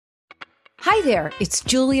Hi there, it's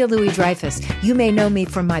Julia Louis-Dreyfus. You may know me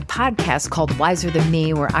from my podcast called Wiser Than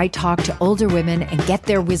Me, where I talk to older women and get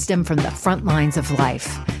their wisdom from the front lines of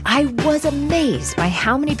life. I was amazed by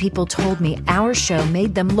how many people told me our show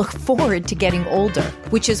made them look forward to getting older,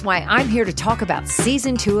 which is why I'm here to talk about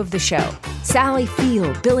season 2 of the show. Sally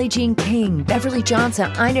Field, Billie Jean King, Beverly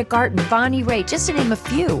Johnson, Ina Garten, Bonnie Raitt, just to name a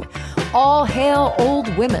few. All hail old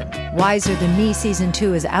women. Wiser Than Me season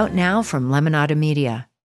 2 is out now from Lemonada Media.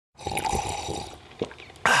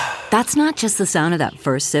 That's not just the sound of that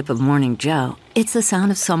first sip of Morning Joe. It's the sound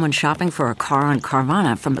of someone shopping for a car on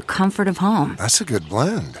Carvana from the comfort of home. That's a good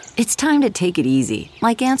blend. It's time to take it easy,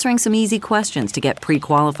 like answering some easy questions to get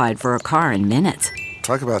pre-qualified for a car in minutes.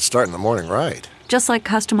 Talk about starting the morning right. Just like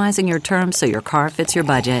customizing your terms so your car fits your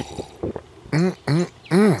budget.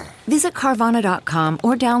 Visit Carvana.com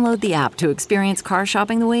or download the app to experience car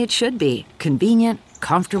shopping the way it should be. Convenient,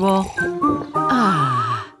 comfortable. Ah.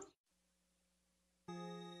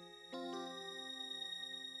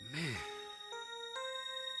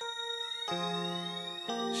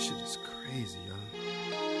 Shit is crazy, yo.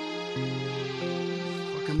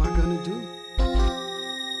 What am I gonna do?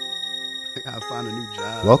 I gotta find a new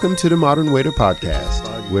job. Welcome to the Modern Waiter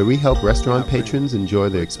Podcast, where we help restaurant patrons enjoy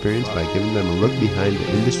their experience by giving them a look behind the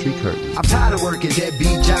industry curtain. I'm tired of working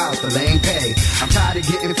deadbeat jobs for lame pay. I'm tired of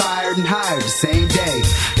getting fired and hired the same day.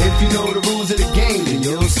 If you know the rules of the game, then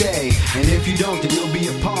you'll stay. And if you don't, then you'll be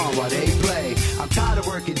a pawn while they play. I'm tired of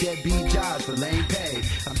working deadbeat jobs for lame pay.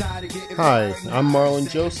 I'm tired of getting Hi, I'm Marlon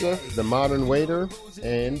Joseph, the Modern Waiter,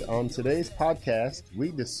 and on today's podcast,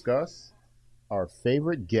 we discuss our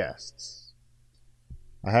favorite guests.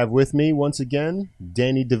 I have with me, once again,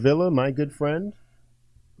 Danny Davila, my good friend.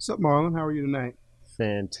 What's up, Marlon? How are you tonight?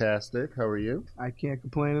 Fantastic. How are you? I can't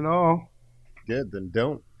complain at all. Good, then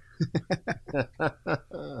don't.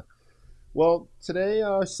 Well, today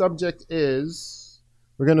our subject is,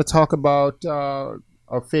 we're going to talk about our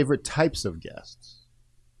favorite types of guests.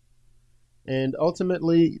 And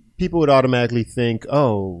ultimately, people would automatically think,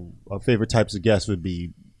 oh, our favorite types of guests would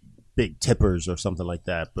be big tippers or something like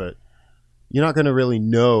that. But you're not going to really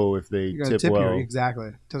know if they You're gonna tip well. exactly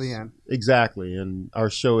till the end. Exactly. And our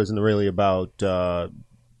show isn't really about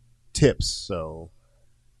tips. So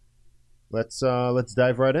let's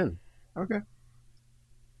dive right in. Okay.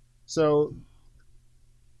 So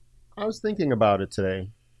I was thinking about it today.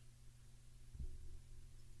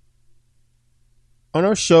 On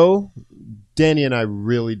our show, Danny and I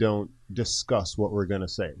really don't discuss what we're going to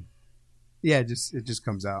say. Yeah, it just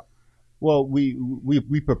comes out. Well,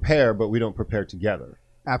 we prepare, but we don't prepare together.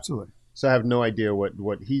 Absolutely. So I have no idea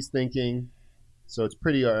what he's thinking. So it's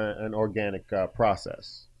pretty an organic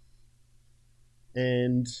process.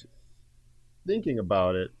 And thinking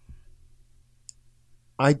about it,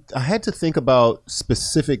 I had to think about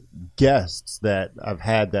specific guests that I've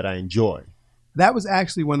had that I enjoy. That was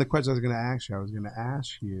actually one of the questions I was going to ask you. I was going to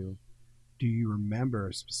ask you, do you remember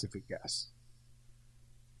a specific guest?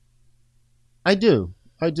 I do.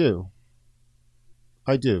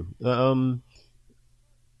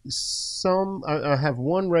 Some I have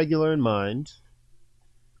one regular in mind,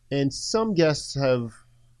 and some guests have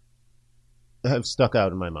stuck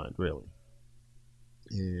out in my mind, really.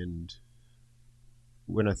 And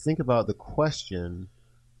when I think about the question,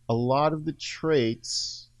 a lot of the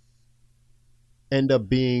traits end up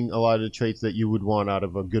being a lot of the traits that you would want out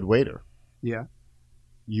of a good waiter. Yeah.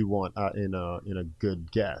 You want in a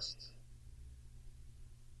good guest.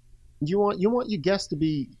 You want your guests to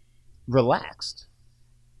be relaxed.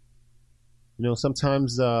 You know,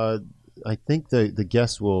 sometimes I think the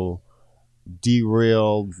guests will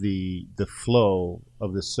derail the flow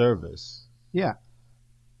of the service. Yeah.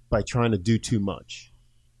 By trying to do too much.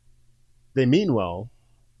 They mean well,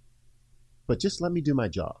 but just let me do my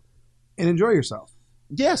job. And enjoy yourself.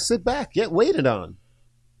 Yeah, sit back, get waited on.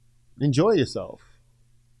 Enjoy yourself.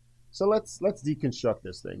 So let's deconstruct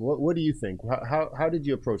this thing. What do you think? How did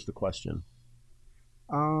you approach the question?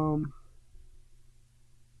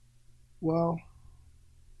 Well,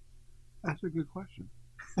 that's a good question.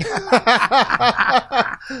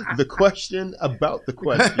 The question about the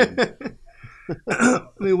question. I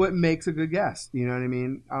mean, what makes a good guest? You know what I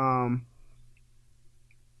mean?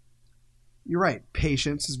 You're right.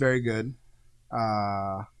 Patience is very good.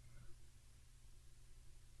 What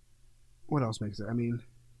else makes it? I mean,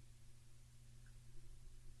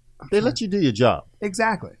 they let you do your job.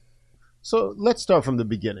 Exactly. So let's start from the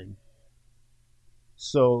beginning.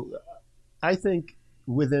 So I think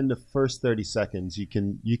within the first 30 seconds, you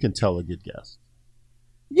can tell a good guest.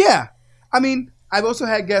 Yeah. I mean, I've also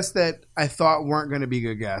had guests that I thought weren't going to be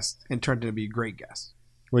good guests and turned out to be great guests.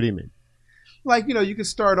 What do you mean? Like, you can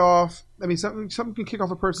start off. I mean, something can kick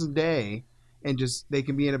off a person's day, and just they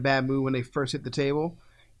can be in a bad mood when they first hit the table,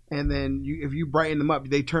 and then if you brighten them up,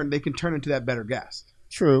 they can turn into that better guest.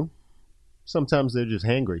 True. Sometimes they're just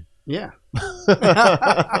hangry. Yeah.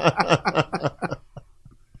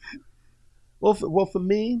 Well, for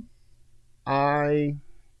me, my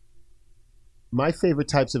favorite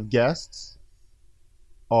types of guests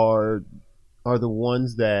are the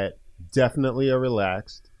ones that definitely are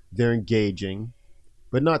relaxed. They're engaging,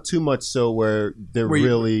 but not too much so where they're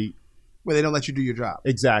where they don't let you do your job.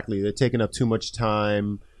 Exactly. They're taking up too much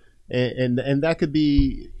time, and that could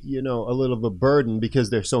be a little of a burden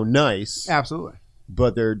because they're so nice. Absolutely.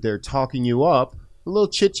 But they're talking you up. A little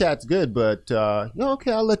chit chat's good, but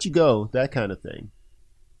okay, I'll let you go. That kind of thing.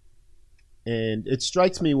 And it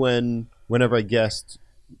strikes me whenever a guest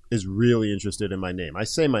is really interested in my name. I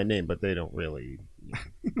say my name, but they don't really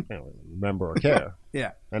remember or care.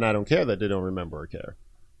 Yeah. And I don't care that they don't remember or care.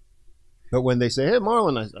 But when they say, "Hey,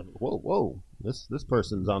 Marlon," I say, whoa, this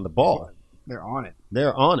person's on the ball. They're on it.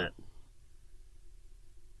 They're on it.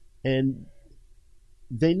 And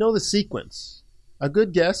they know the sequence. A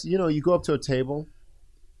good guest, you go up to a table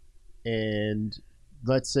and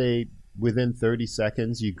let's say within 30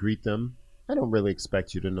 seconds you greet them. I don't really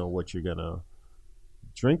expect you to know what you're going to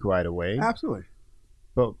drink right away. Absolutely.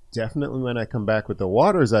 But definitely when I come back with the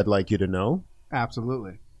waters, I'd like you to know.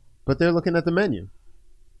 Absolutely. But they're looking at the menu.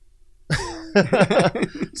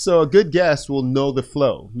 So a good guest will know the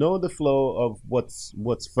flow of what's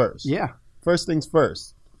first. Yeah. First things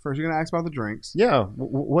first. First, you're going to ask about the drinks. Yeah.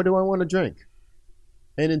 What do I want to drink?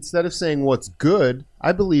 And instead of saying what's good,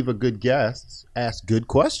 I believe a good guest asks good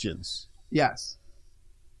questions. Yes.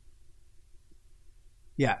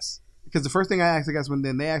 Yes. Because the first thing I asked the guests when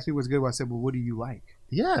they asked me what's good, I said, well, what do you like?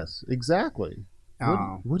 Yes, exactly.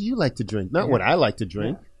 Oh. What do you like to drink? Not what I like to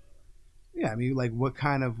drink. Yeah, I mean, like what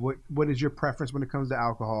is your preference when it comes to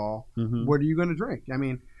alcohol? Mm-hmm. What are you going to drink? I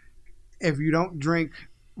mean, if you don't drink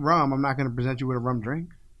rum, I'm not going to present you with a rum drink.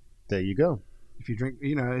 There you go. If you drink,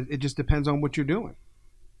 it just depends on what you're doing.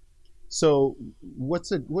 So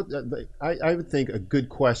I would think a good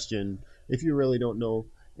question, if you really don't know,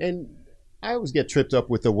 and I always get tripped up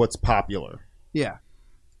with the what's popular. Yeah.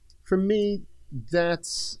 For me,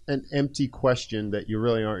 that's an empty question that you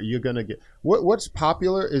really aren't. You're going to get. What's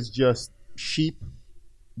popular is just sheep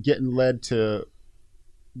getting led to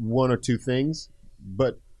one or two things,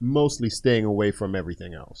 but mostly staying away from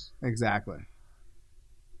everything else. Exactly.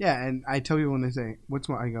 Yeah, and I tell people when they say, what's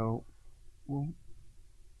one? I go, well,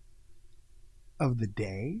 of the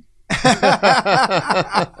day?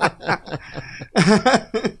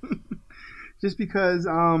 Just because,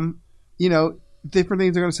 different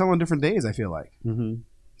things are going to sell on different days, I feel like. Mm-hmm.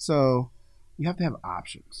 So you have to have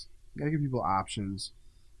options. You got to give people options,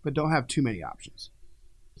 but don't have too many options.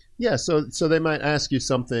 Yeah, so they might ask you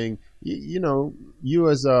something, you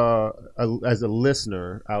as a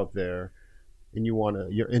listener out there, and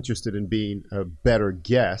you're interested in being a better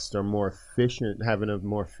guest or more efficient, having a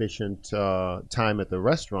more efficient time at the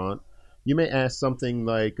restaurant. You may ask something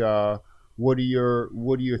like, "What are your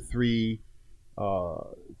three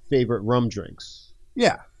favorite rum drinks?"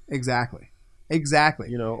 Yeah, exactly.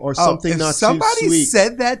 Or something not too sweet. If somebody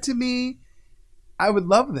said that to me, I would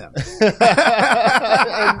love them.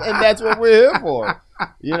 and that's what we're here for.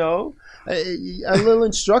 A little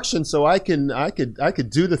instruction so I could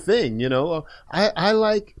do the thing. I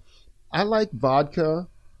like vodka.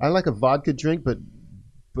 I like a vodka drink, but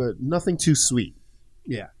nothing too sweet.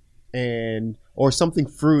 Yeah. Or something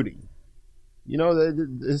fruity.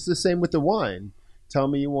 It's the same with the wine. Tell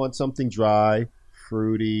me you want something dry,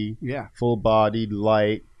 fruity, full-bodied,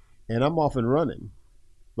 light, and I'm off and running.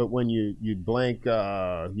 But when you blank,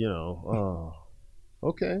 okay.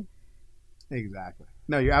 Exactly.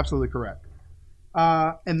 No, you're absolutely correct.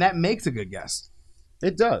 And that makes a good guest.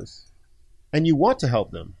 It does. And you want to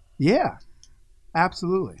help them. Yeah.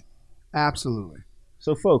 Absolutely. Absolutely.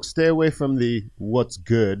 So, folks, stay away from the what's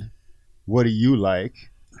good, what do you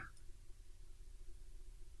like,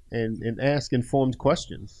 and ask informed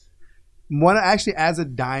questions. Actually, as a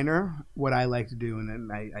diner, what I like to do, and then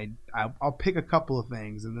I'll pick a couple of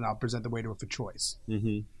things, and then I'll present the waiter with a choice.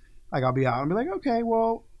 Mm-hmm. Like, I'll be out and be like, okay,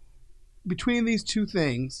 well, between these two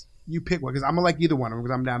things, you pick one, because I'm going to like either one of them,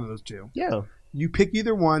 because I'm down to those two. Yeah. You pick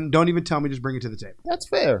either one. Don't even tell me. Just bring it to the table. That's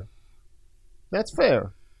fair.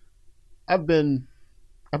 I've been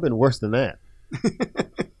worse than that.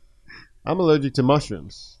 I'm allergic to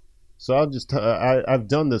mushrooms. So I've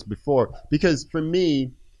done this before. Because for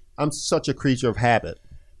me, I'm such a creature of habit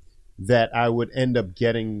that I would end up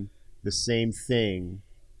getting the same thing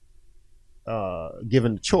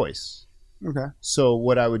given the choice. Okay. So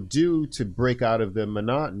what I would do to break out of the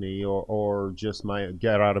monotony or just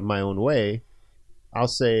get out of my own way, I'll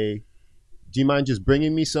say, do you mind just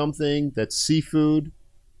bringing me something that's seafood?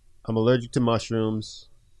 I'm allergic to mushrooms.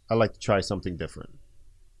 I like to try something different.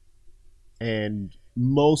 And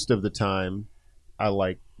most of the time, I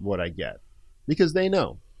like what I get because they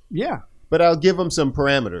know. Yeah. But I'll give them some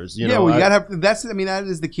parameters. You know, well, you gotta have. That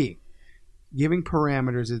is the key. Giving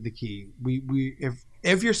parameters is the key.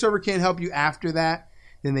 If your server can't help you after that,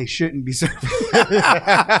 then they shouldn't be serving.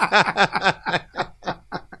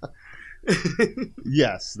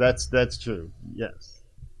 Yes, that's true. Yes,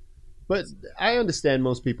 but I understand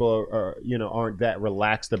most people aren't that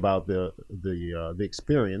relaxed about the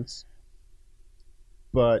experience.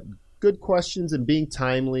 But good questions and being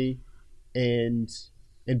timely, and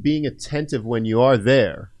being attentive when you are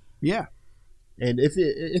there. Yeah. And if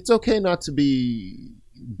it's okay not to be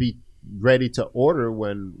ready to order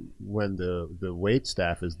when the wait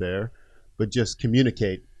staff is there, but just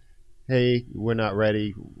communicate. Hey, we're not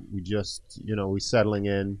ready. We just we're settling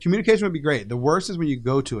in. Communication would be great. The worst is when you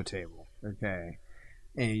go to a table, okay,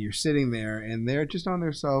 and you're sitting there and they're just on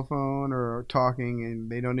their cell phone or talking and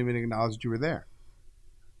they don't even acknowledge that you were there.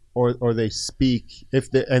 Or they speak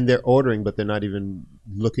and they're ordering, but they're not even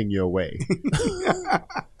looking your way.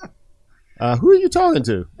 Who are you talking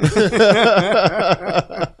to?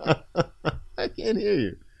 I can't hear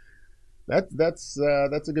you. That's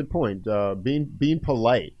a good point. Being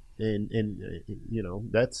polite and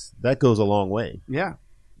that goes a long way. Yeah,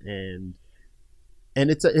 and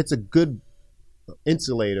it's a good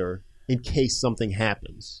insulator in case something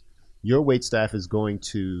happens. Your wait staff is going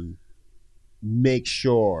to make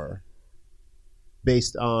sure,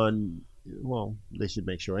 based on, well, they should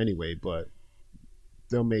make sure anyway, but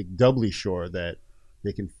they'll make doubly sure that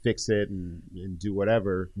they can fix it and do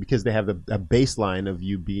whatever because they have a baseline of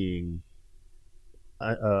you being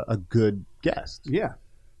a good guest. Yeah.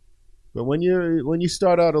 But when you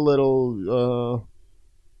start out a little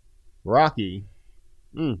rocky,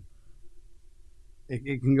 it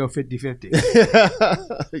can go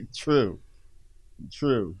 50-50. True.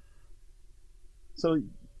 So,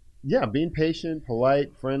 yeah, being patient,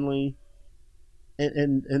 polite, friendly,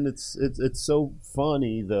 and it's so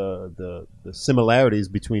funny the similarities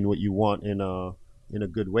between what you want in a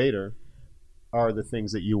good waiter are the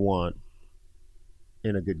things that you want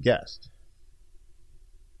in a good guest.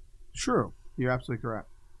 True, you're absolutely correct.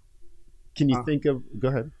 Can you think of? Go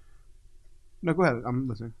ahead. No, go ahead. I'm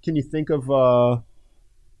listening. Can you think of?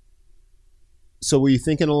 So, were you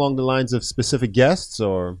thinking along the lines of specific guests,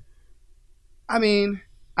 or? I've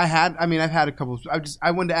had a couple.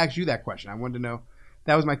 I wanted to ask you that question. I wanted to know.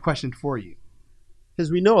 That was my question for you. Because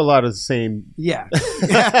we know a lot of the same. Yeah.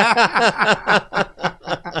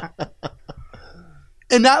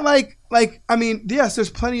 And not yes, there's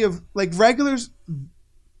plenty of regulars.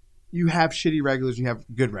 You have shitty regulars. You have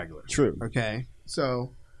good regulars. True. Okay.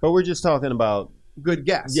 So. But we're just talking about good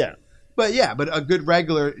guests. Yeah. But a good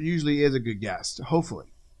regular usually is a good guest.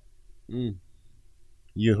 Hopefully. You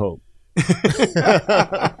hope.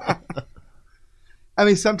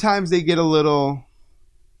 Sometimes they get a little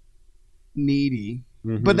needy,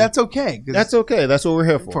 but that's okay. That's okay. That's what we're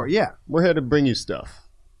here for. Yeah. We're here to bring you stuff.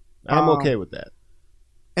 I'm okay with that.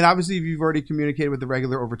 And obviously, if you've already communicated with the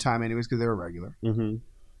regular over time anyways, because they're a regular. Mm-hmm.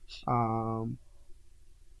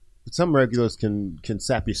 But some regulars can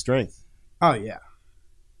sap your strength. Oh, yeah.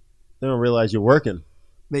 They don't realize you're working.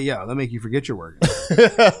 They'll make you forget you're working.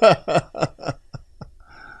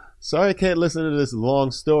 Sorry I can't listen to this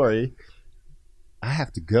long story. I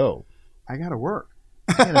have to go. I got to work.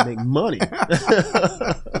 I got to make money.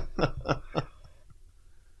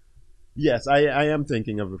 Yes, I am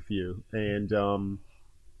thinking of a few. And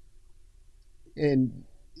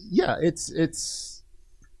yeah, it's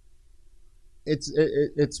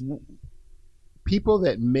people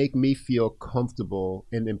that make me feel comfortable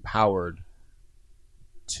and empowered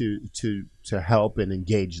to help and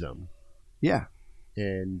engage them. Yeah.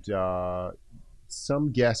 And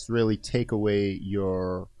some guests really take away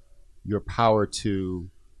your power to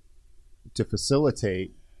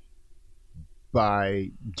facilitate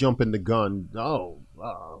by jumping the gun.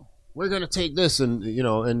 We're gonna take this, and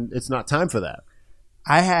and it's not time for that.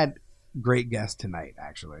 I had great guests tonight.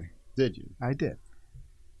 Actually, did you? I did.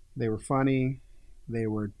 They were funny. They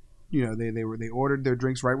were, they ordered their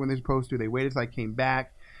drinks right when they're supposed to. They waited till I came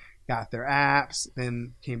back, got their apps,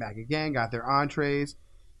 then came back again, got their entrees.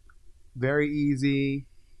 Very easy,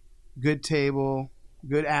 good table,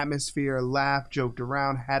 good atmosphere, laughed, joked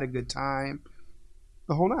around, had a good time.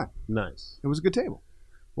 The whole night. Nice. It was a good table.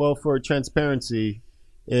 Well, for transparency,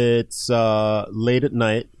 it's late at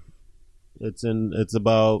night, It's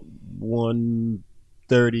about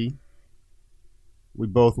 1:30. We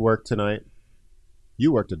both worked tonight.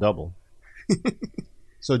 You worked a double.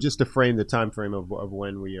 So just to frame the time frame of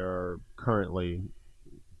when we are currently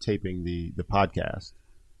taping the podcast.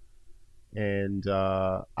 And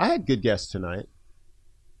I had good guests tonight.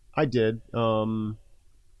 I did.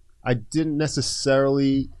 I didn't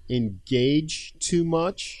necessarily engage too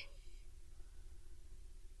much,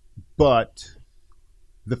 but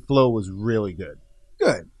the flow was really good.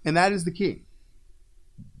 Good. And that is the key.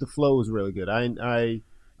 The flow was really good. I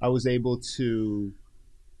was able to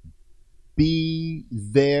be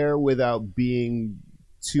there without being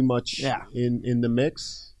too much in the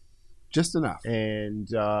mix. Just enough.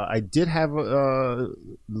 And I did have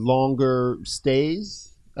longer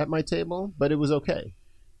stays at my table, but it was okay.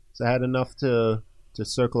 So I had enough to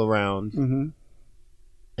circle around,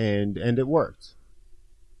 and it worked.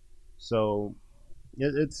 So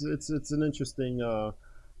it's an interesting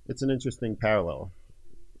parallel,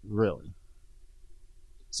 really.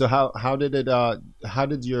 So how did it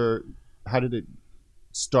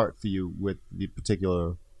start for you with the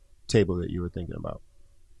particular table that you were thinking about?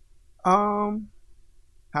 How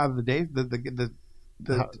did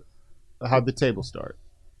how'd the table start?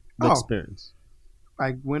 The experience.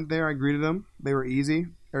 I went there. I greeted them. They were easy.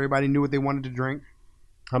 Everybody knew what they wanted to drink.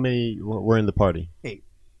 How many were in the party? 8.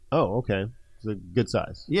 Oh, okay. It's a good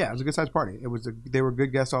size. Yeah, it was a good size party. They were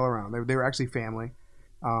good guests all around. They were actually family,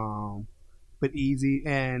 but easy.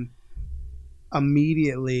 And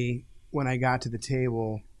immediately when I got to the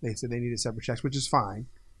table, they said they needed separate checks, which is fine.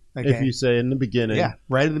 Okay. If you say in the beginning. Yeah,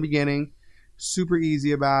 right in the beginning. Super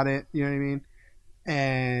easy about it. You know what I mean?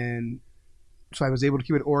 And so I was able to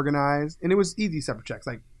keep it organized. And it was easy separate checks,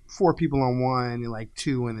 like 4 people on one and like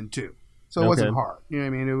 2 and then 2. So it wasn't hard. You know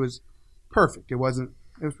what I mean? It was perfect. It was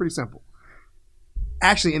pretty simple.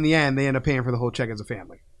 Actually, in the end, they ended up paying for the whole check as a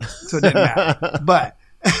family. So it didn't matter. But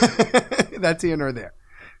that's here nor there.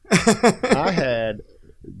 I had,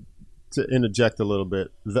 to interject a little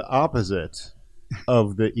bit, the opposite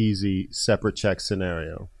of the easy separate check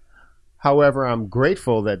scenario. However, I'm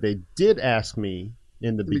grateful that they did ask me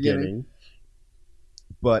in the beginning,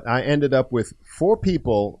 but I ended up with 4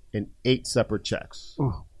 people and 8 separate checks.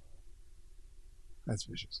 Oh, that's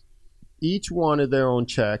vicious. Each wanted their own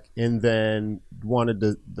check and then wanted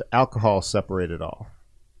the alcohol separated off.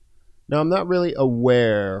 Now, I'm not really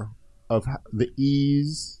aware of the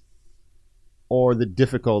ease or the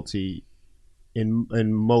difficulty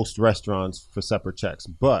in most restaurants for separate checks,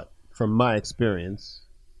 but from my experience,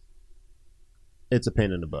 it's a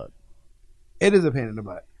pain in the butt. It is a pain in the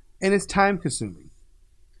butt, and it's time consuming,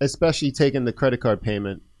 especially taking the credit card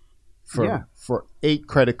payment for 8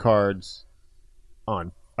 credit cards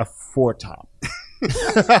on a 4 top.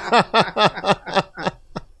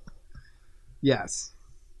 Yes,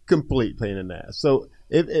 complete pain in the ass. So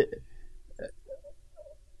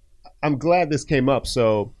I'm glad this came up.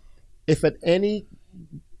 So if at any,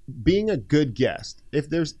 being a good guest, if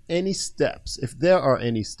there are any steps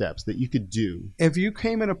that you could do. If you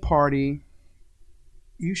came at a party,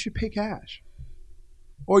 you should pay cash.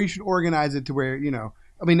 Or you should organize it to where, I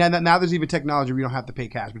mean, now there's even technology where you don't have to pay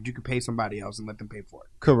cash, but you could pay somebody else and let them pay for it.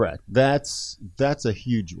 Correct. That's a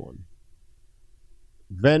huge one.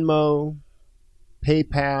 Venmo,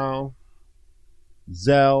 PayPal,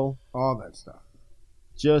 Zelle. All that stuff.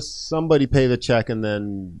 Just somebody pay the check and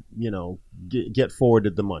then, get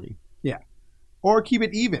forwarded the money. Yeah. Or keep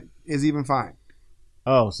it even is even fine.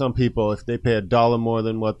 Oh, some people, if they pay $1 more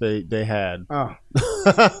than what they had. Oh.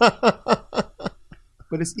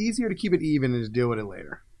 But it's easier to keep it even and just deal with it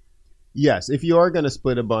later. Yes. If you are going to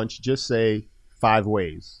split a bunch, just say 5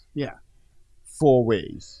 ways. Yeah. 4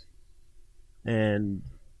 ways. And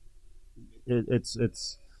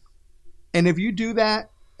it's. And if you do that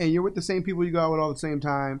and you're with the same people you go out with all at the same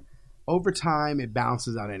time, over time it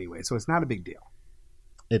balances out anyway. So it's not a big deal.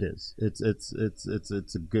 It is. It's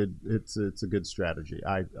a good strategy.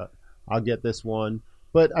 I'll get this one,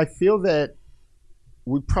 but I feel that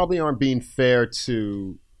we probably aren't being fair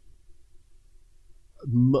to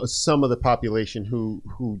some of the population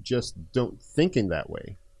who just don't think in that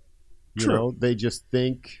way. They just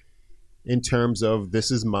think in terms of this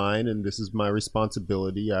is mine and this is my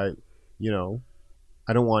responsibility. I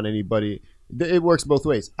don't want anybody. It works both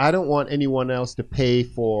ways. I don't want anyone else to pay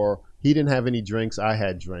for. He didn't have any drinks. I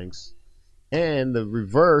had drinks. And the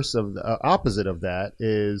reverse of the opposite of that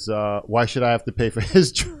is why should I have to pay for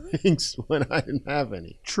his drinks when I didn't have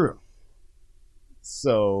any? True.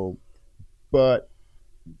 So, but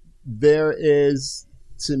there is,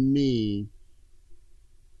 to me,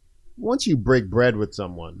 once you break bread with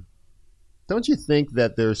someone, don't you think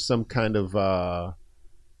that there's some kind of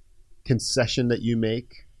concession that you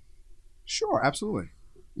make? Sure, absolutely.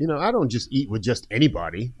 You know, I don't just eat with just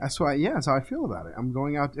anybody. That's that's how I feel about it. I'm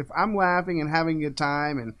going out, if I'm laughing and having a good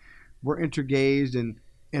time and we're intergaged and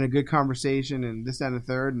in a good conversation and this, that, and the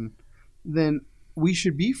third, and then we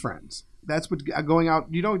should be friends. That's what going out,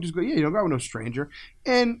 you don't just go, you don't go out with no stranger.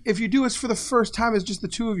 And if you do, it's for the first time, it's just the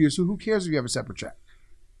two of you, so who cares if you have a separate check?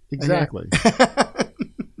 Exactly.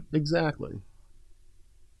 Exactly.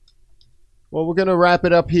 Well, we're going to wrap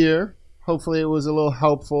it up here. Hopefully it was a little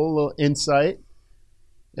helpful, a little insight.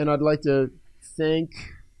 And I'd like to thank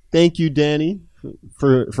you, Danny,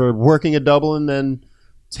 for working a double and then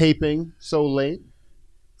taping so late.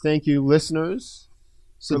 Thank you, listeners.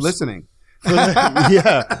 For listening.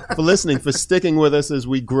 For listening, for sticking with us as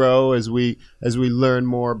we grow, as we learn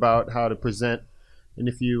more about how to present. And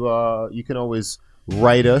if you can always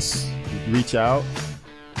write us, reach out.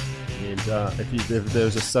 And if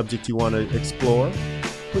there's a subject you want to explore,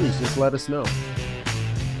 please just let us know.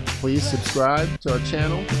 Please subscribe to our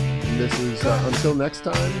channel. And this is, until next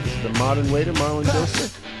time, this is The Modern Waiter, Marlon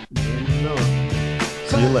Joseph.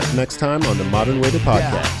 See you next time on The Modern Waiter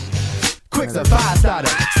Podcast. Quick's a five-starter,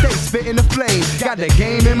 stay spitting the flame. Got the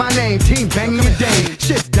game in my name, team banging the dame.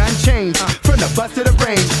 Shit's done changed, from the bus to the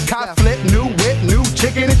range. Cop flip, new whip, new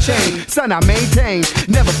chicken and chain. Son, I maintain,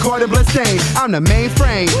 never caught a bloodstain. I'm the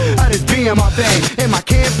mainframe of this BMR thing. And my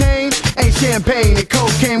campaign ain't champagne and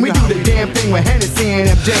cocaine. We do the damn thing with Hennessy and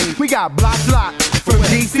MJ. We got blocks locked, from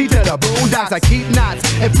DC to the boondocks. I keep knots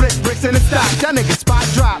and flip bricks in the stock. That nigga spot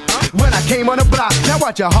drop when I came on the block. Now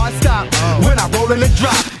watch your heart stop when I roll in the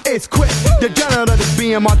drop. It's quick, the general of this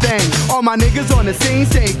BMR thing. All my niggas on the scene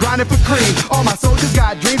stay grinding for cream. All my soldiers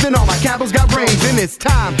got dreams and all my capos got brains. And it's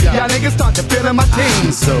time, y'all niggas start to feel in my team.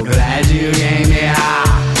 I'm so glad you gave me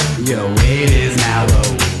high. Your wait is now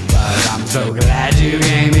over. I'm so glad you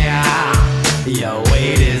gave me high. Your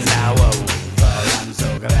wait is now over.